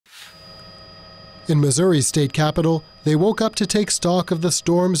In Missouri's state capital, they woke up to take stock of the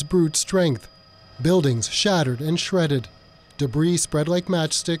storm's brute strength. Buildings shattered and shredded, debris spread like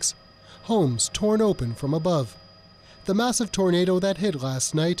matchsticks, homes torn open from above. The massive tornado that hit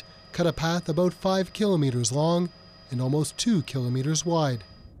last night cut a path about 5 kilometers long and almost 2 kilometers wide.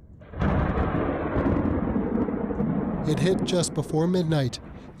 It hit just before midnight,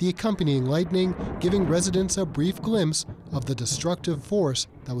 the accompanying lightning giving residents a brief glimpse of the destructive force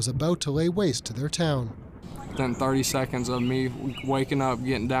that was about to lay waste to their town. Within 30 seconds of me waking up,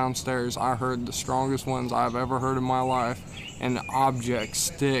 getting downstairs, I heard the strongest winds I've ever heard in my life. And objects,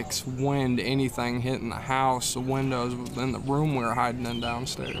 sticks, wind, anything hitting the house, the windows, in the room we were hiding in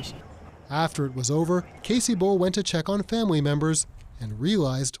downstairs. After it was over, Casey Bull went to check on family members and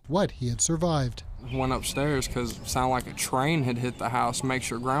realized what he had survived. Went upstairs because it sounded like a train had hit the house, make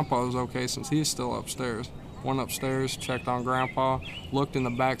sure Grandpa was okay since he's still upstairs. Went upstairs, checked on Grandpa, looked in the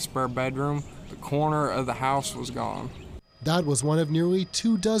back spare bedroom. The corner of the house was gone. That was one of nearly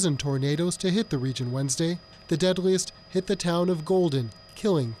 24 tornadoes to hit the region Wednesday. The deadliest hit the town of Golden,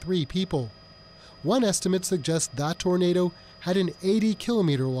 killing 3 people. One estimate suggests that tornado had an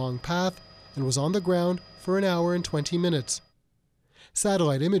 80-kilometer-long path and was on the ground for an hour and 20 minutes.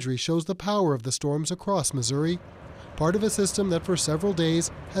 Satellite imagery shows the power of the storms across Missouri, part of a system that for several days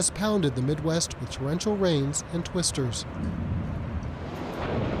has pounded the Midwest with torrential rains and twisters.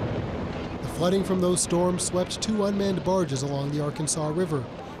 The flooding from those storms swept 2 unmanned barges along the Arkansas River,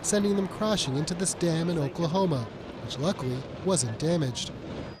 sending them crashing into this dam in Oklahoma, which luckily wasn't damaged.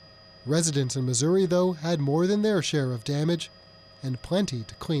 Residents in Missouri, though, had more than their share of damage and plenty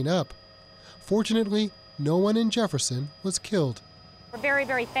to clean up. Fortunately, no one in Jefferson was killed. We're very,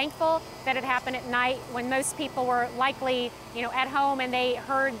 very thankful that it happened at night when most people were likely, at home and they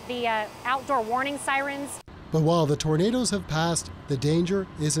heard the outdoor warning sirens. But while the tornadoes have passed, the danger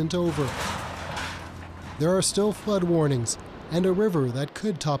isn't over. There are still flood warnings and a river that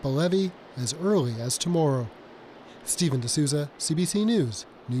could top a levee as early as tomorrow. Stephen D'Souza, CBC News,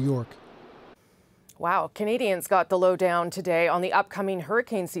 New York. Wow, Canadians got the lowdown today on the upcoming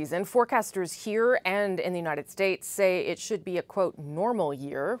hurricane season. Forecasters here and in the United States say it should be a, quote, normal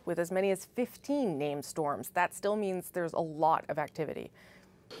year with as many as 15 named storms. That still means there's a lot of activity.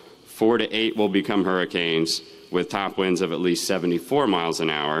 4 to 8 will become hurricanes with top winds of at least 74 miles an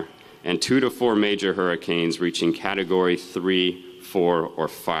hour, and 2 to 4 major hurricanes reaching category 3, 4, or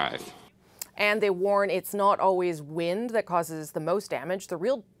 5. And they warn it's not always wind that causes the most damage. The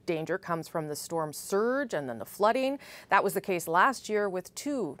real danger comes from the storm surge and then the flooding. That was the case last year with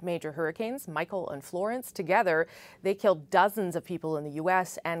 2 major hurricanes, Michael and Florence. Together, they killed dozens of people in the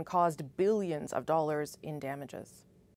U.S. and caused billions of dollars in damages.